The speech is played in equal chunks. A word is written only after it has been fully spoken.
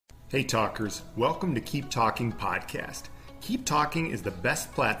Hey talkers, welcome to Keep Talking Podcast. Keep Talking is the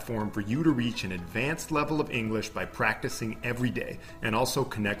best platform for you to reach an advanced level of English by practicing every day and also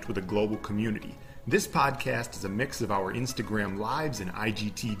connect with a global community. This podcast is a mix of our Instagram lives and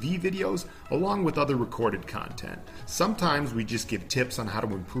IGTV videos along with other recorded content. Sometimes we just give tips on how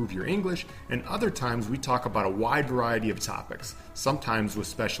to improve your English, and other times we talk about a wide variety of topics, sometimes with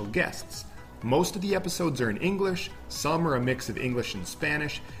special guests. Most of the episodes are in English, some are a mix of English and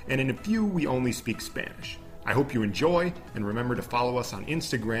Spanish, and in a few we only speak Spanish. I hope you enjoy, and remember to follow us on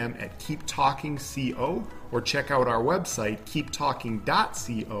Instagram at KeepTalkingCO or check out our website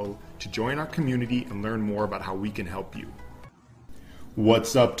keeptalking.co to join our community and learn more about how we can help you.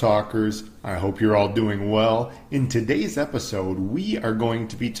 What's up, talkers? I hope you're all doing well. In today's episode, we are going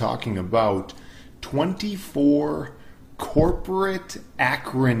to be talking about 24 corporate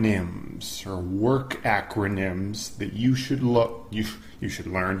acronyms or work acronyms that you should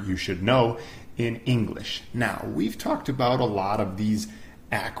know in English. Now, we've talked about a lot of these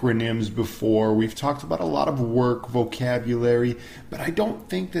acronyms before. We've talked about a lot of work vocabulary, but I don't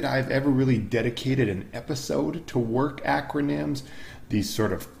think that I've ever really dedicated an episode to work acronyms, these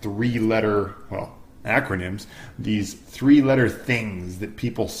sort of acronyms, these three-letter things that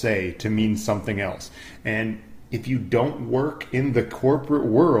people say to mean something else. And if you don't work in the corporate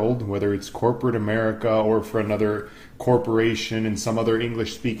world, whether it's corporate America or for another corporation in some other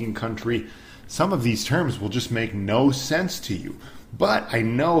English-speaking country, some of these terms will just make no sense to you. But I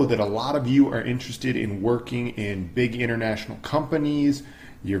know that a lot of you are interested in working in big international companies.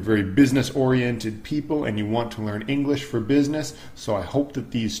 You're very business-oriented people and you want to learn English for business. So I hope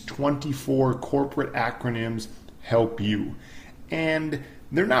that these 24 corporate acronyms help you. And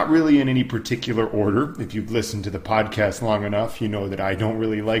they're not really in any particular order. If you've listened to the podcast long enough, you know that I don't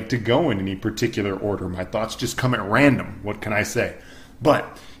really like to go in any particular order. My thoughts just come at random. What can I say?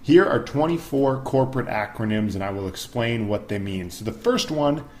 But here are 24 corporate acronyms, and I will explain what they mean. So the first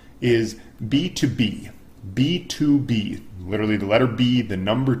one is B2B. B2B, literally the letter B, the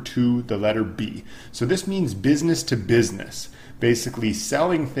number 2, the letter B. So this means business to business, basically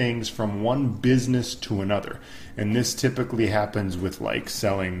selling things from one business to another. And this typically happens with like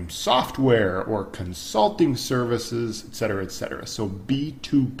selling software or consulting services, etc., etc. So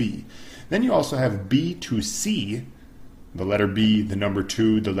B2B. Then you also have B2C, the letter B, the number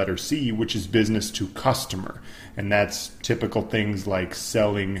 2, the letter C, which is business to customer. And that's typical things like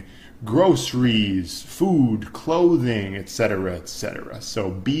selling groceries, food, clothing, etc., etc.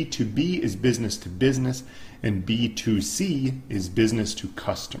 So B2B is business to business, and B2C is business to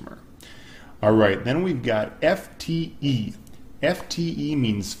customer. All right, then we've got FTE. FTE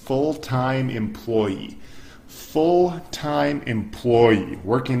means full-time employee. Full-time employee,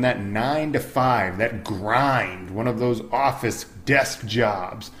 working that 9 to 5, that grind, one of those office desk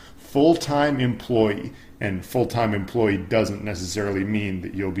jobs. Full-time employee. And full-time employee doesn't necessarily mean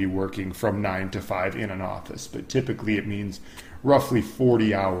that you'll be working from 9 to 5 in an office, but typically it means roughly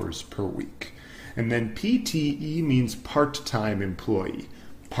 40 hours per week. And then PTE means part-time employee.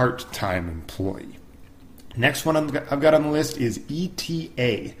 Part-time employee. Next one I've got on the list is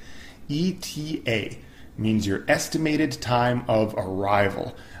ETA. ETA means your estimated time of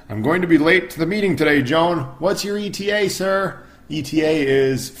arrival. I'm going to be late to the meeting today, Joan. What's your ETA, sir? ETA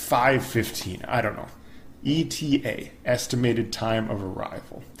is 5:15. I don't know. ETA, estimated time of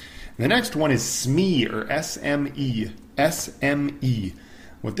arrival. The next one is SME or SME. SME.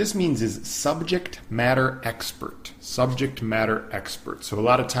 What this means is subject matter expert. Subject matter expert. So a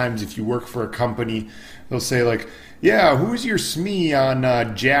lot of times if you work for a company, they'll say like, yeah, who's your SME on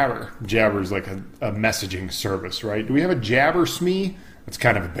Jabber? Jabber is like a messaging service, right? Do we have a Jabber SME? That's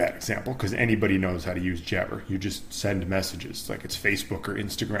kind of a bad example because anybody knows how to use Jabber. You just send messages like it's Facebook or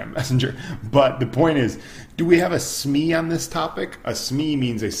Instagram Messenger. But the point is, do we have a SME on this topic? A SME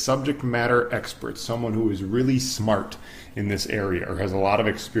means a subject matter expert, someone who is really smart in this area or has a lot of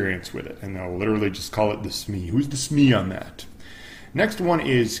experience with it. And they'll literally just call it the SME. Who's the SME on that? Next one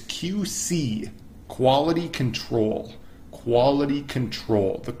is QC, quality control. Quality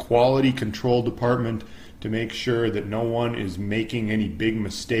control. The quality control department to make sure that no one is making any big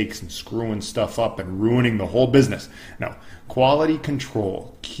mistakes and screwing stuff up and ruining the whole business. No, quality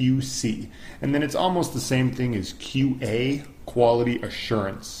control, QC. And then it's almost the same thing as QA, quality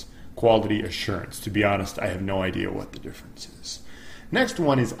assurance. Quality assurance. To be honest, I have no idea what the difference is. Next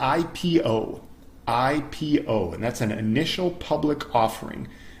one is IPO. IPO, and that's an initial public offering.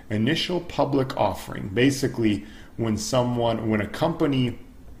 Initial public offering. Basically, when a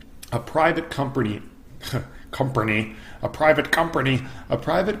private company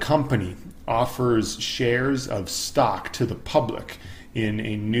offers shares of stock to the public in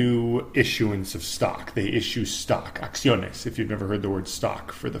a new issuance of stock. They issue stock, acciones, if you've never heard the word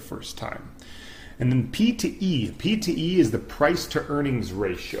stock for the first time. And then P to E. P to E is the price to earnings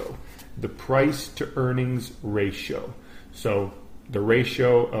ratio. The price to earnings ratio. So the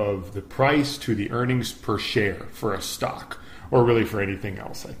ratio of the price to the earnings per share for a stock, or really for anything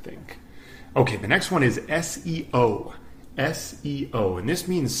else, I think. Okay, the next one is SEO. SEO, and this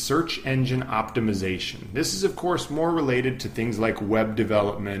means search engine optimization. This is, of course, more related to things like web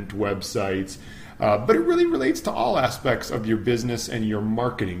development, websites, but it really relates to all aspects of your business and your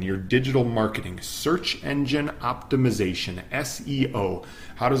marketing, your digital marketing. Search engine optimization, SEO.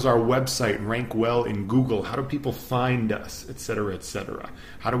 How does our website rank well in Google? How do people find us, etc., etc.?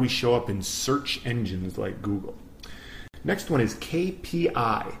 How do we show up in search engines like Google? Next one is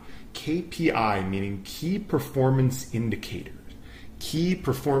KPI. KPI, meaning key performance indicators. Key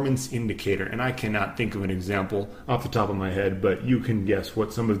performance indicator. And I cannot think of an example off the top of my head, but you can guess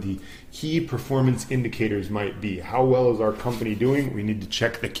what some of the key performance indicators might be. How well is our company doing? We need to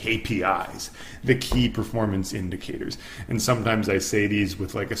check the KPIs, the key performance indicators. And sometimes I say these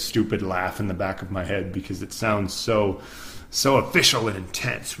with like a stupid laugh in the back of my head because it sounds so official and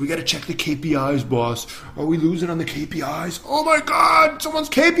intense. We got to check the KPIs, boss. Are we losing on the KPIs? Oh my God, someone's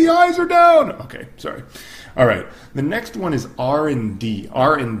KPIs are down. Okay, sorry. All right, the next one is R&D.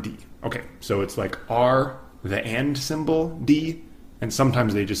 R&D. Okay, so it's like R, the and symbol, D, and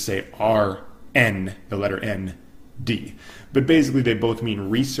sometimes they just say RN, the letter N, D. But basically they both mean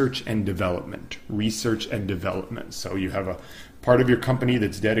research and development. Research and development. So you have a part of your company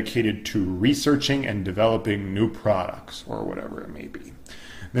that's dedicated to researching and developing new products or whatever it may be.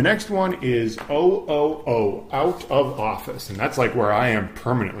 The next one is OOO, out of office. And that's like where I am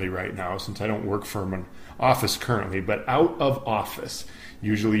permanently right now since I don't work for an office currently, but out of office.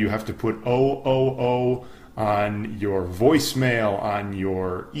 Usually you have to put OOO on your voicemail, on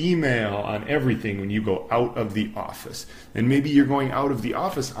your email, on everything when you go out of the office. And maybe you're going out of the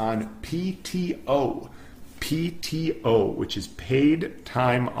office on PTO. PTO, which is paid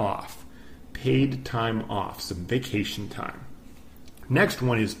time off. Paid time off, some vacation time. Next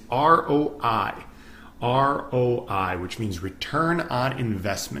one is ROI. ROI, which means return on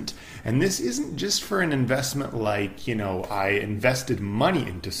investment. And this isn't just for an investment like, I invested money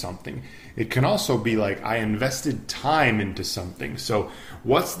into something. It can also be like I invested time into something. So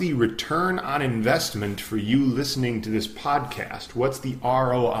what's the return on investment for you listening to this podcast? What's the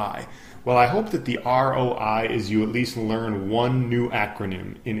ROI? Well, I hope that the ROI is you at least learn one new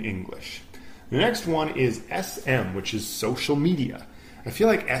acronym in English. The next one is SM, which is social media. I feel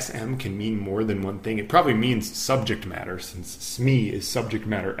like SM can mean more than one thing. It probably means subject matter since SME is subject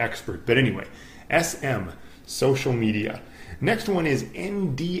matter expert. But anyway, SM, social media. Next one is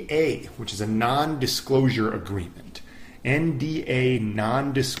NDA, which is a non-disclosure agreement. NDA,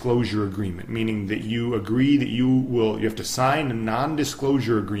 non-disclosure agreement, meaning that you agree that you have to sign a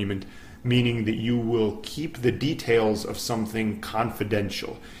non-disclosure agreement, meaning that you will keep the details of something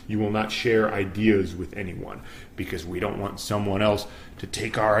confidential. You will not share ideas with anyone because we don't want someone else to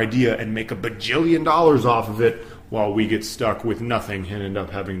take our idea and make $1 bajillion off of it while we get stuck with nothing and end up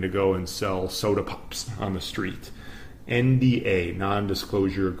having to go and sell soda pops on the street. NDA,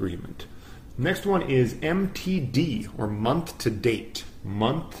 non-disclosure agreement. Next one is MTD, or month to date.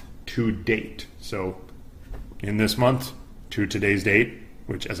 Month to date. So in this month to today's date,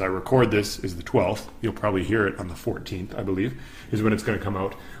 which as I record this is the 12th, you'll probably hear it on the 14th, I believe, is when it's going to come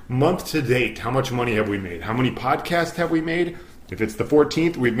out. Month to date, how much money have we made? How many podcasts have we made? If it's the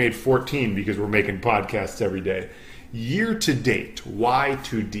 14th, we've made 14 because we're making podcasts every day. Year to date,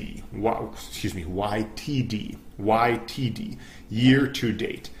 YTD, year to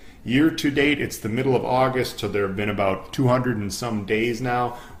date. Year to date, it's the middle of August, so there have been about 200 and some days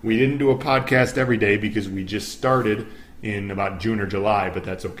now. We didn't do a podcast every day because we just started in about June or July, but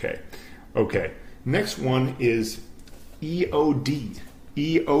that's okay. Okay, next one is EOD.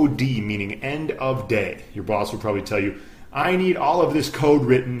 EOD, meaning end of day. Your boss will probably tell you, I need all of this code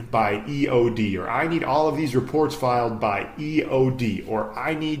written by EOD, or I need all of these reports filed by EOD, or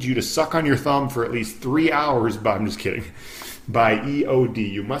I need you to suck on your thumb for at least 3 hours, but I'm just kidding, by EOD.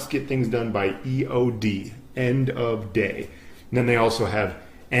 You must get things done by EOD, end of day. And then they also have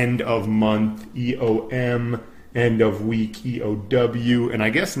end of month, EOM, end of week, EOW, and I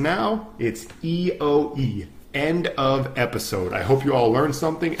guess now it's EOE, end of episode. I hope you all learned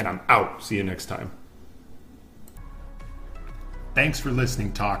something, and I'm out. See you next time. Thanks for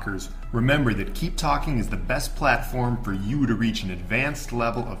listening, talkers. Remember that Keep Talking is the best platform for you to reach an advanced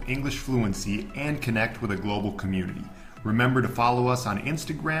level of English fluency and connect with a global community. Remember to follow us on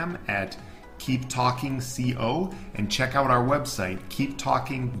Instagram at Keep Talking CO, and check out our website,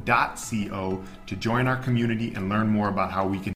 keeptalking.co, to join our community and learn more about how we can